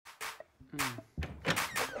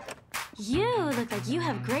You look like you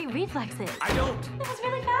have great reflexes. I don't. That was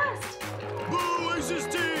really fast. Boo, Aces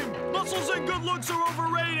team! Muscles and good looks are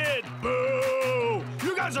overrated! Boo!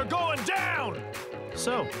 You guys are going down!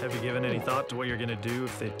 So, have you given any thought to what you're gonna do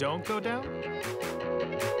if they don't go down?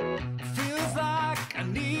 Feels like I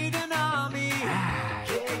need an army.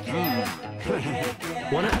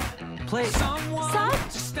 Wanna play? Someone Stop.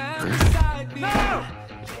 to stand beside me. No!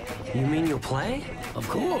 You mean you'll play? Of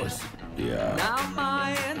course. Yeah. Now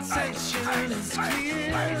my intention is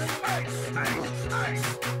clear.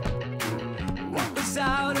 What was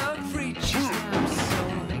out of reach is now so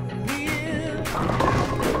near.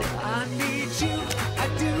 I need you, I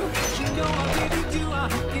do. You know I really do. I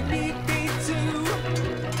hope you need me too.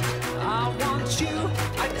 I want you,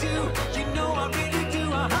 I do. You know I really do.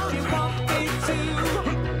 I hope you want me too.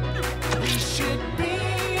 We should be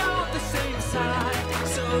on the same side.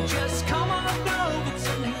 So just come on over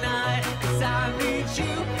tonight. 'Cause I need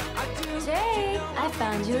you, I do. Jay, I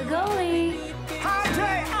found you a goalie.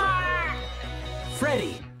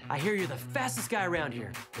 Freddy, I hear you're the fastest guy around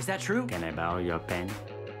here. Is that true? Can I borrow your pen?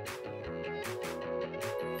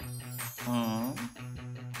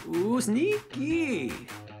 Ooh, sneaky.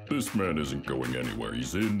 This man isn't going anywhere.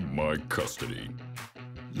 He's in my custody.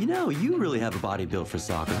 You know, you really have a body built for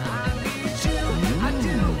soccer. I need you, I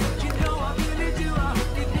do. You know I really do. I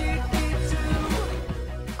hope you need me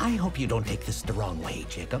too. I hope you don't take this the wrong way,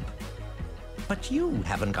 Jacob. But you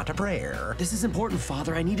haven't got a prayer. This is important,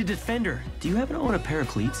 Father. I need a defender. Do you happen to own a pair of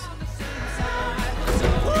cleats?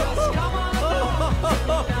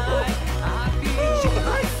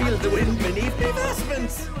 I feel the wind beneath my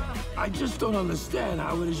vestments. I just don't understand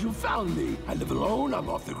how it is you found me. I live alone, I'm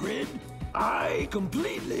off the grid. I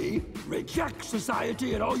completely reject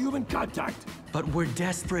society and all human contact. But we're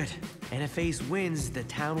desperate. And if Ace wins, the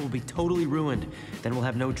town will be totally ruined. Then we'll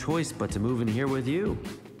have no choice but to move in here with you.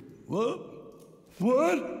 What?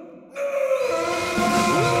 What?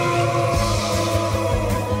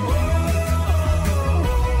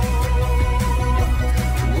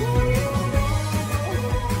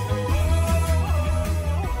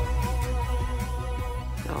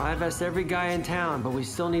 Now, I've asked every guy in town, but we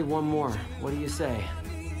still need one more. What do you say?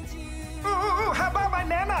 Ooh, how about my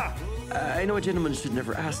nana? I know a gentleman should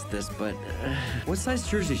never ask this, but what size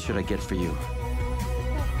jersey should I get for you?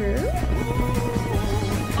 A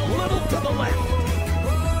little to the left.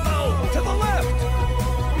 Oh, to the left.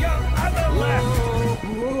 Yeah, on the left.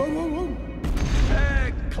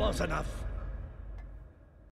 Close enough.